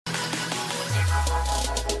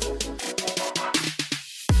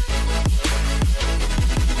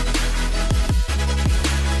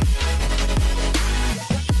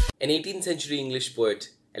An 18th century English poet,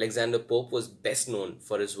 Alexander Pope was best known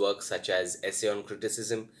for his works such as Essay on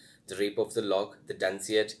Criticism, The Rape of the Lock, The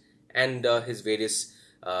Dunciad, and his various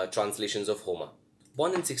translations of Homer.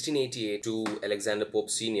 Born in 1688 to Alexander Pope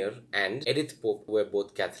Sr. and Edith Pope, who were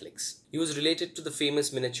both Catholics. He was related to the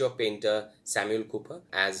famous miniature painter Samuel Cooper,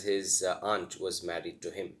 as his aunt was married to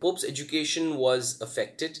him. Pope's education was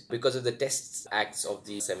affected because of the Test Acts of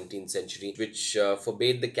the 17th century, which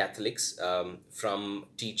forbade the Catholics from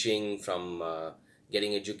teaching, from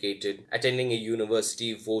getting educated, attending a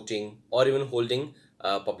university, voting, or even holding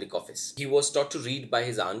public office. He was taught to read by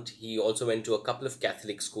his aunt. He also went to a couple of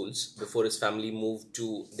Catholic schools before his family moved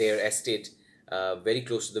to their estate very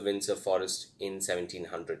close to the Windsor forest in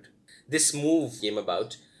 1700. This move came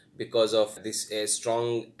about because of this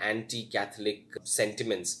strong anti-Catholic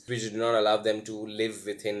sentiments which did not allow them to live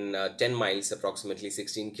within 10 miles, approximately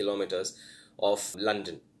 16 kilometers of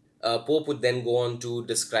London. Pope would then go on to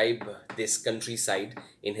describe this countryside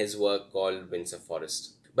in his work called Windsor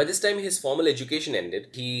Forest. By this time, his formal education ended.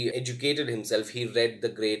 He educated himself. He read the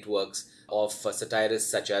great works of satirists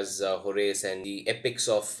such as Horace and the epics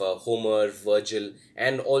of Homer, Virgil,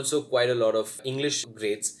 and also quite a lot of English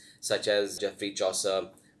greats such as Geoffrey Chaucer,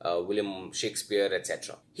 William Shakespeare,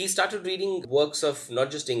 etc. He started reading works of not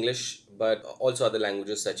just English but also other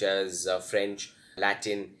languages such as French,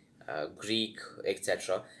 Latin, Greek,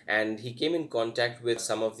 etc. And he came in contact with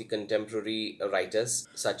some of the contemporary writers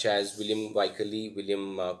such as William Wycherley,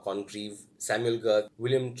 William Congreve, Samuel Gurth,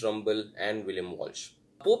 William Trumbull, and William Walsh.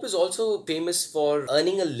 Pope is also famous for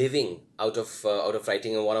earning a living out of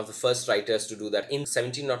writing, and one of the first writers to do that. In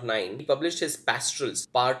 1709, he published his pastorals,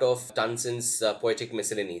 part of Tonson's poetic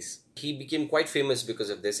miscellanies. He became quite famous because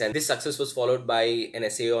of this, and this success was followed by an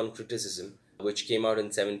essay on criticism, which came out in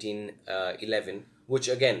 1711, which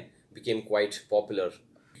again became quite popular.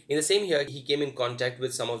 In the same year, he came in contact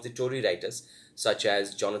with some of the Tory writers such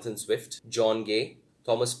as Jonathan Swift, John Gay,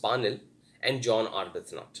 Thomas Parnell, and John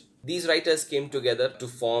Arbuthnot. These writers came together to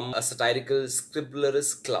form a satirical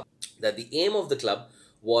scribblerous club. That the aim of the club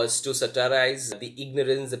was to satirize the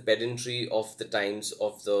ignorance, the pedantry of the times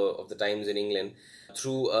in England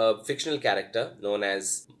through a fictional character known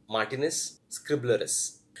as Martinus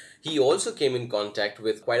Scribblerus. He also came in contact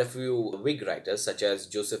with quite a few Whig writers such as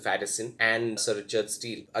Joseph Addison and Sir Richard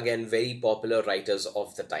Steele, again very popular writers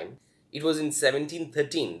of the time. It was in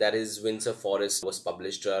 1713 that his Windsor Forest was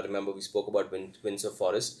published. Remember, we spoke about Windsor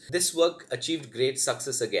Forest. This work achieved great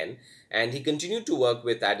success again, and he continued to work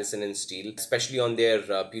with Addison and Steele, especially on their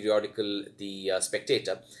periodical The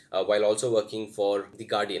Spectator, while also working for The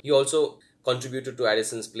Guardian. He also contributed to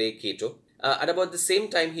Addison's play Cato. At about the same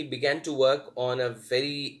time, he began to work on a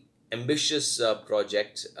very ambitious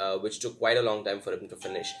project which took quite a long time for him to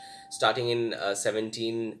finish. Starting in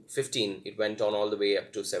 1715, it went on all the way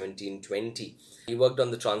up to 1720. He worked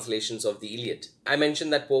on the translations of the Iliad. I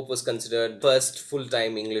mentioned that Pope was considered first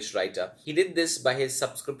full-time English writer. He did this by his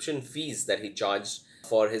subscription fees that he charged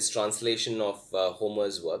for his translation of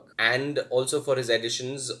Homer's work and also for his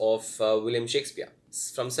editions of William Shakespeare.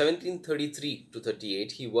 From 1733 to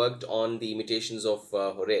 38, he worked on the imitations of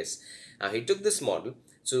Horace. He took this model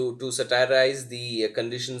to satirize the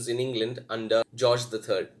conditions in England under George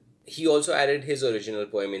III. He also added his original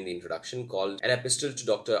poem in the introduction called An Epistle to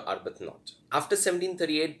Dr. Arbuthnot. After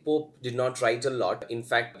 1738, Pope did not write a lot. In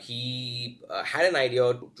fact, he had an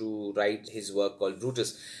idea to write his work called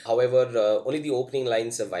Brutus. However, only the opening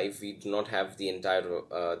line survived. We do not have the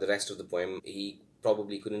the rest of the poem. He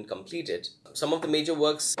probably couldn't complete it. Some of the major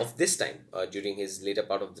works of this time, during his later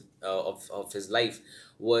part of his life,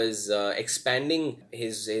 was expanding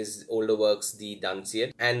his older works, the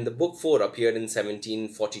Dunciad, and the book 4 appeared in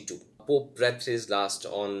 1742. Pope breathed his last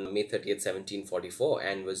on May 30th, 1744,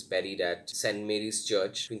 and was buried at St. Mary's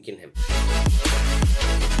Church, Twickenham.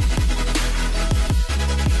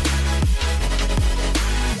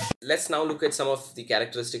 Let's now look at some of the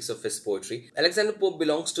characteristics of his poetry. Alexander Pope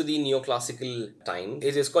belongs to the neoclassical time.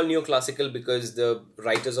 It is called neoclassical because the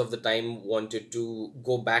writers of the time wanted to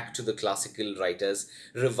go back to the classical writers,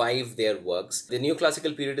 revive their works. The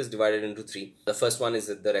neoclassical period is divided into three. The first one is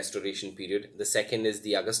the Restoration period. The second is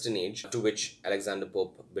the Augustan age, to which Alexander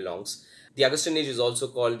Pope belongs. The Augustan age is also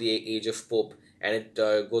called the Age of Pope, and it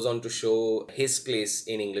goes on to show his place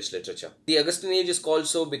in English literature. The Augustan age is called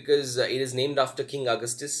so because it is named after King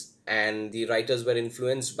Augustus, and the writers were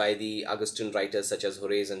influenced by the Augustan writers such as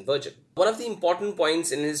Horace and Virgil. One of the important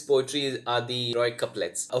points in his poetry are the heroic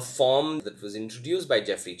couplets, a form that was introduced by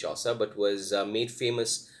Geoffrey Chaucer but was made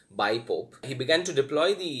famous by Pope. He began to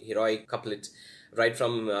deploy the heroic couplet right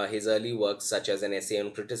from his early works such as an essay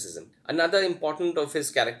on criticism. Another important of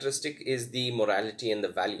his characteristic is the morality and the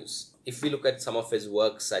values. If we look at some of his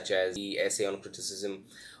works such as the essay on criticism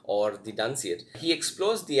or the Dunciad, he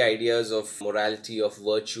explores the ideas of morality, of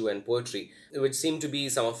virtue and poetry, which seem to be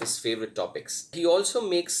some of his favorite topics. He also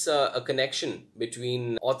makes a connection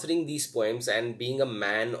between authoring these poems and being a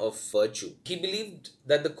man of virtue. He believed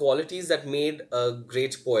that the qualities that made a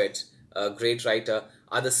great poet, a great writer,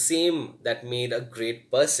 are the same that made a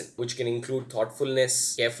great person, which can include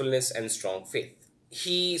thoughtfulness, carefulness and strong faith.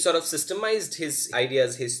 He sort of systemized his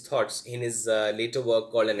ideas, his thoughts in his later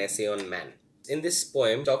work called An Essay on Man. In this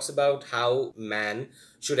poem, he talks about how man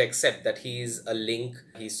should accept that he is a link,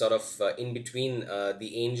 he's sort of in between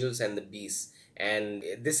the angels and the beasts, and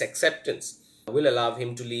this acceptance will allow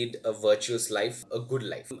him to lead a virtuous life, a good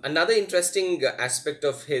life. Another interesting aspect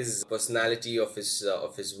of his personality, of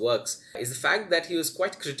his works, is the fact that he was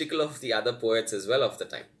quite critical of the other poets as well of the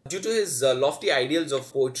time. Due to his lofty ideals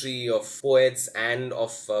of poetry, of poets and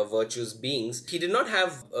of virtuous beings, he did not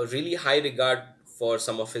have a really high regard for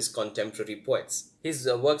some of his contemporary poets. His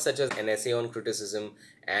works such as An Essay on Criticism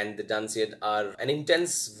and the Dunciad are an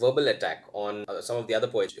intense verbal attack on some of the other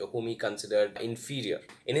poets whom he considered inferior.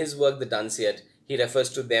 In his work, the Dunciad, he refers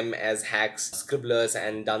to them as hacks, scribblers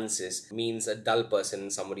and dunces, means a dull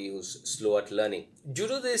person, somebody who's slow at learning. Due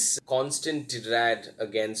to this constant tirade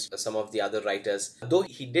against some of the other writers, though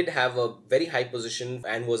he did have a very high position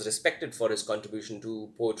and was respected for his contribution to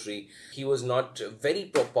poetry, he was not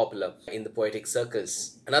very popular in the poetic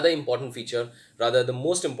circles. Another important feature, rather the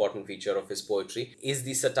most important feature of his poetry, is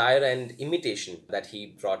the satire and imitation that he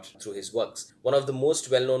brought through his works. One of the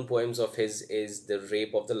most well-known poems of his is The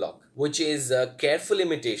Rape of the Lock, which is a careful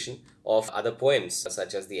imitation of other poems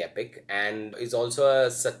such as the epic, and is also a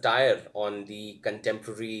satire on the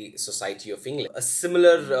contemporary society of England. A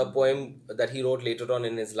similar poem that he wrote later on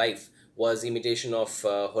in his life was imitation of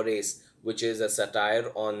Horace, which is a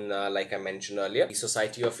satire on, like I mentioned earlier, the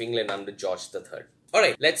society of England under George III.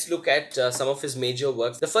 Alright, let's look at some of his major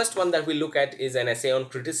works. The first one that we look at is An Essay on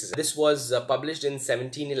Criticism. This was published in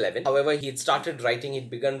 1711. However, he had started writing, he'd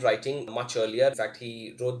begun writing much earlier. In fact,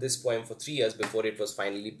 he wrote this poem for 3 years before it was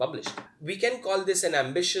finally published. We can call this an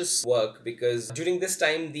ambitious work because during this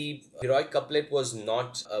time, the heroic couplet was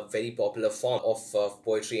not a very popular form of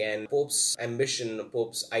poetry, and Pope's ambition,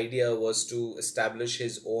 Pope's idea was to establish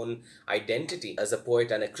his own identity as a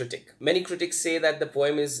poet and a critic. Many critics say that the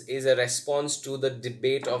poem is a response to the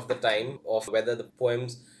debate of the time of whether the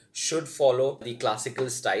poems should follow the classical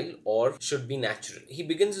style or should be natural. He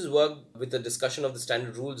begins his work with a discussion of the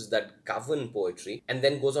standard rules that govern poetry and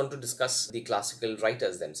then goes on to discuss the classical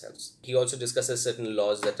writers themselves. He also discusses certain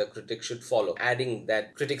laws that a critic should follow, adding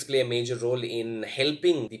that critics play a major role in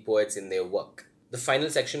helping the poets in their work. The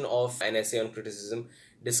final section of An Essay on Criticism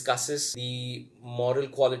discusses the moral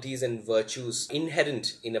qualities and virtues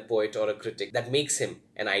inherent in a poet or a critic that makes him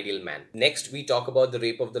an ideal man. Next, we talk about The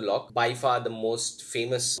Rape of the Lock, by far the most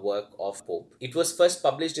famous work of Pope. It was first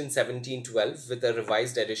published in 1712 with a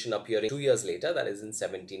revised edition appearing 2 years later, that is in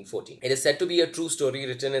 1714. It is said to be a true story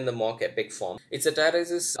written in the mock epic form. It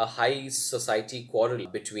satirizes a high society quarrel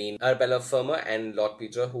between Arabella Fermor and Lord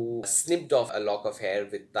Peter, who snipped off a lock of hair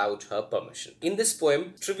without her permission. In this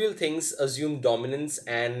poem, trivial things assume dominance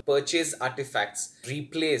and purchased artifacts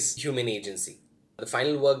replace human agency. The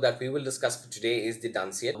final work that we will discuss for today is the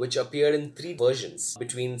Dunciad, which appeared in 3 versions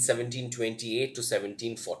between 1728 to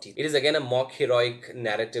 1740. It is again a mock heroic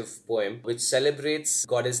narrative poem which celebrates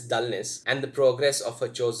goddess dullness and the progress of her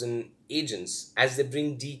chosen agents as they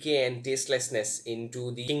bring decay and tastelessness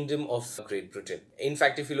into the kingdom of Great Britain. In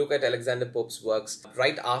fact, if you look at Alexander Pope's works,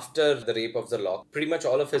 right after The Rape of the Lock, pretty much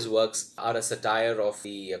all of his works are a satire of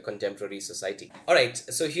the contemporary society. Alright,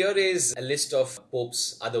 so here is a list of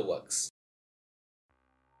Pope's other works.